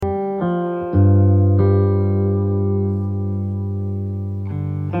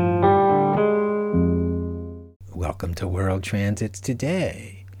Welcome to World Transits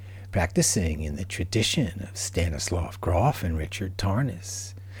Today, practicing in the tradition of Stanislav Grof and Richard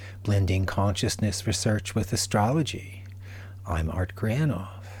Tarnas, blending consciousness research with astrology. I'm Art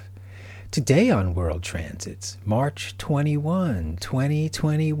Granoff. Today on World Transits, March 21,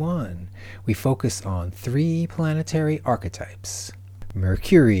 2021, we focus on 3 planetary archetypes: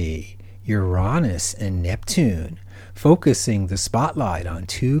 Mercury, Uranus, and Neptune, focusing the spotlight on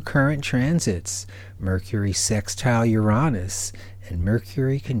 2 current transits, Mercury sextile Uranus and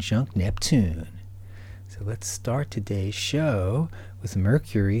Mercury conjunct Neptune. So let's start today's show with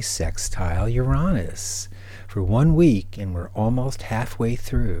Mercury sextile Uranus for 1 week, and we're almost halfway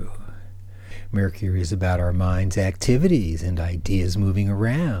through. Mercury is about our mind's activities and ideas moving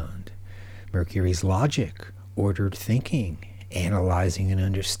around. Mercury's logic, ordered thinking, analyzing and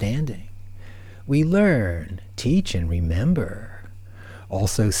understanding. We learn, teach, and remember.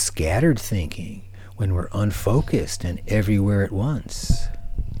 Also scattered thinking, when we're unfocused and everywhere at once.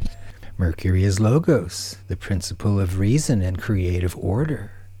 Mercury is logos, the principle of reason and creative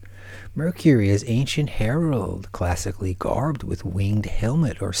order. Mercury is ancient herald, classically garbed with winged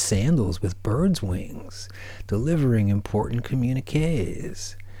helmet or sandals with birds' wings, delivering important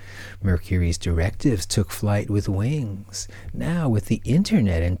communiques. Mercury's directives took flight with wings, now with the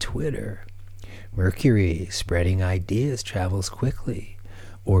internet and Twitter. Mercury, spreading ideas, travels quickly,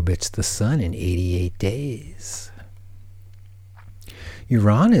 orbits the sun in 88 days.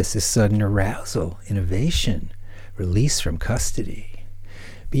 Uranus is sudden arousal, innovation, release from custody.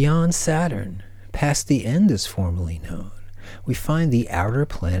 Beyond Saturn, past the end as formerly known, we find the outer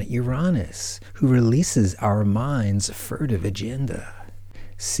planet Uranus, who releases our mind's furtive agenda.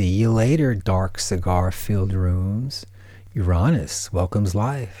 See you later, dark cigar-filled rooms. Uranus welcomes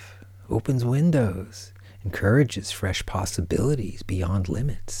life, opens windows, encourages fresh possibilities beyond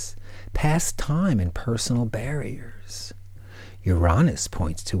limits, past time and personal barriers. Uranus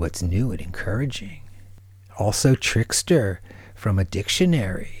points to what's new and encouraging. Also trickster from a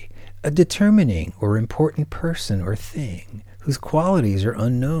dictionary, a determining or important person or thing whose qualities are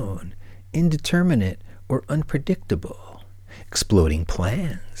unknown, indeterminate, or unpredictable. Exploding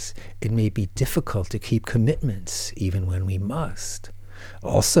plans. It may be difficult to keep commitments even when we must.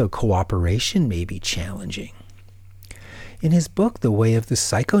 Also, cooperation may be challenging. In his book, The Way of the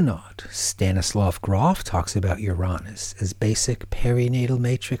Psychonaut, Stanislav Grof talks about Uranus as basic perinatal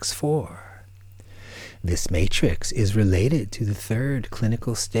matrix 4. This matrix is related to the 3rd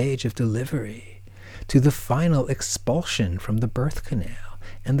clinical stage of delivery, to the final expulsion from the birth canal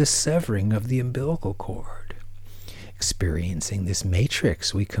and the severing of the umbilical cord. Experiencing this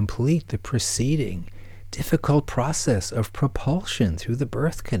matrix, we complete the preceding difficult process of propulsion through the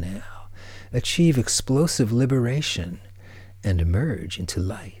birth canal, achieve explosive liberation, and emerge into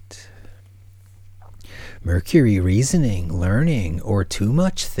light. Mercury reasoning, learning, or too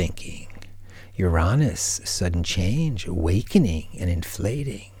much thinking. Uranus sudden change, awakening, and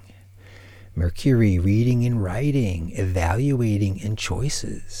inflating. Mercury reading and writing, evaluating, and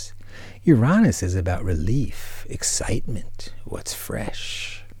choices. Uranus is about relief, excitement, what's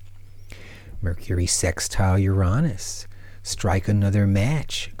fresh. Mercury sextile Uranus. Strike another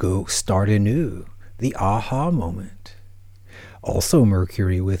match. Go start anew. The aha moment. Also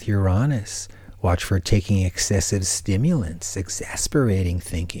Mercury with Uranus. Watch for taking excessive stimulants, exasperating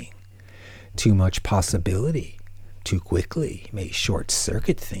thinking. Too much possibility. Too quickly may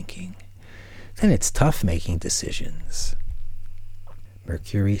short-circuit thinking. Then it's tough making decisions.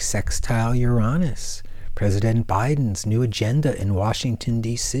 Mercury sextile Uranus. President Biden's new agenda in Washington,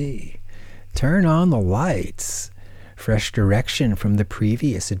 D.C. Turn on the lights. Fresh direction from the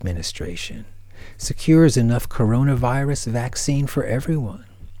previous administration. Secures enough coronavirus vaccine for everyone.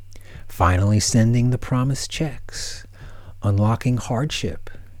 Finally sending the promised checks. Unlocking hardship.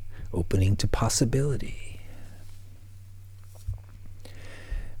 Opening to possibility.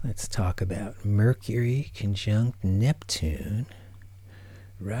 Let's talk about Mercury conjunct Neptune.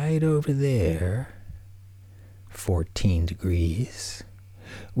 Right over there. 14 degrees.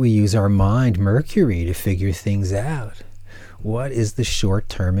 We use our mind, Mercury, to figure things out. What is the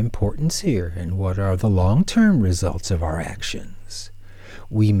short-term importance here, and what are the long-term results of our actions?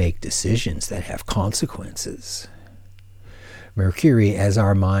 We make decisions that have consequences. Mercury as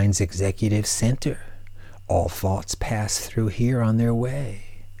our mind's executive center. All thoughts pass through here on their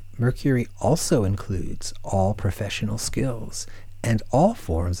way. Mercury also includes all professional skills and all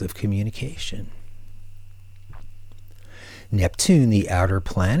forms of communication. Neptune, the outer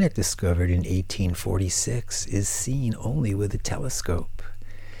planet discovered in 1846, is seen only with a telescope.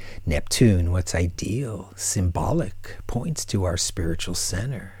 Neptune, what's ideal, symbolic, points to our spiritual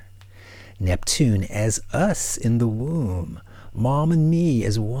center. Neptune as us in the womb, Mom and me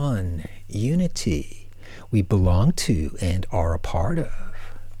as one, unity we belong to and are a part of.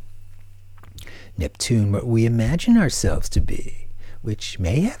 Neptune, what we imagine ourselves to be, which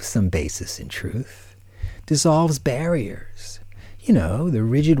may have some basis in truth, dissolves barriers. You know, the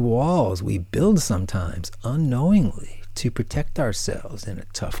rigid walls we build sometimes unknowingly to protect ourselves in a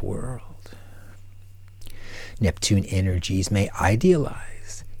tough world. Neptune energies may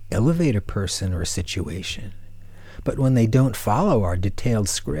idealize, elevate a person or a situation, but when they don't follow our detailed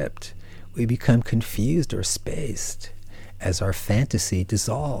script, we become confused or spaced as our fantasy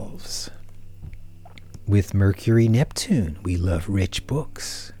dissolves. With Mercury-Neptune, we love rich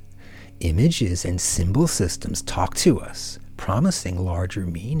books. Images and symbol systems talk to us, promising larger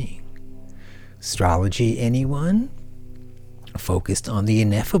meaning. Astrology, anyone? Focused on the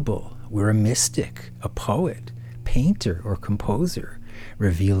ineffable, we're a mystic, a poet, painter, or composer,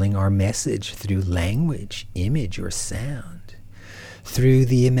 revealing our message through language, image, or sound. Through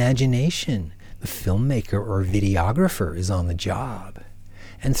the imagination, the filmmaker or videographer is on the job.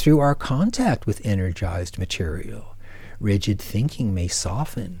 And through our contact with energized material, rigid thinking may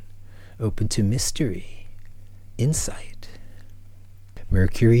soften, open to mystery, insight.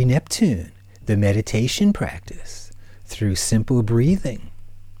 Mercury-Neptune, the meditation practice, through simple breathing.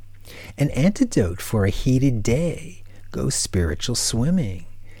 An antidote for a heated day, go spiritual swimming,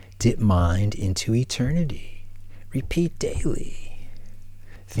 dip mind into eternity, repeat daily.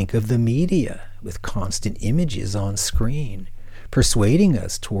 Think of the media with constant images on screen, persuading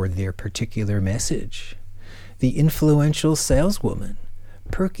us toward their particular message. The influential saleswoman,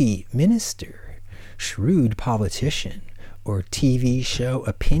 perky minister, shrewd politician, or TV show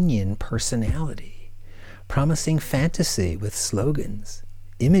opinion personality, promising fantasy with slogans,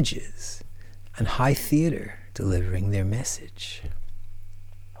 images, and high theater delivering their message.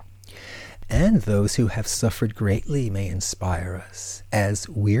 And those who have suffered greatly may inspire us, as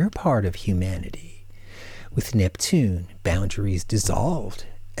we're part of humanity. With Neptune, boundaries dissolved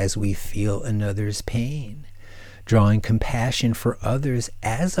as we feel another's pain, drawing compassion for others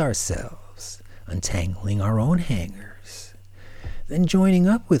as ourselves, untangling our own hangers. Then joining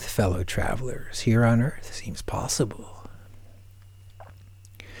up with fellow travelers here on Earth seems possible.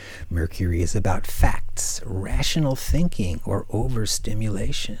 Mercury is about facts, rational thinking, or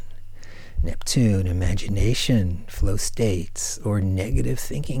overstimulation. Neptune, imagination, flow states, or negative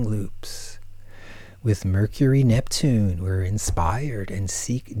thinking loops. With Mercury-Neptune, we're inspired and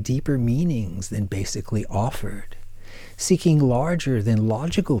seek deeper meanings than basically offered, seeking larger than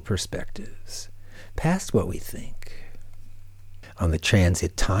logical perspectives, past what we think. On the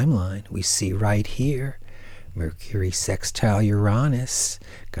transit timeline, we see right here, Mercury sextile Uranus,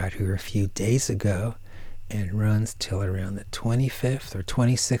 got here a few days ago, and runs till around the 25th or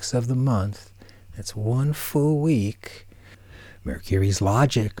 26th of the month. That's one full week. Mercury's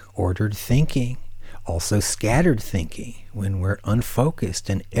logic, ordered thinking, also scattered thinking when we're unfocused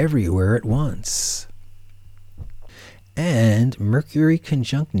and everywhere at once. And Mercury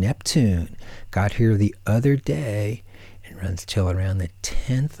conjunct Neptune got here the other day and runs till around the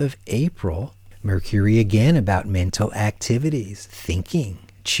 10th of April. Mercury again about mental activities, thinking,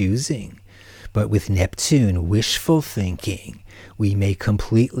 choosing. But with Neptune, wishful thinking, we may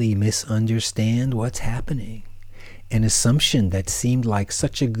completely misunderstand what's happening. An assumption that seemed like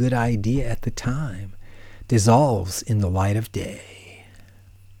such a good idea at the time dissolves in the light of day.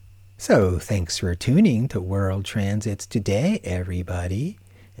 So thanks for tuning to World Transits Today, everybody,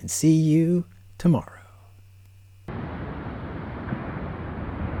 and see you tomorrow.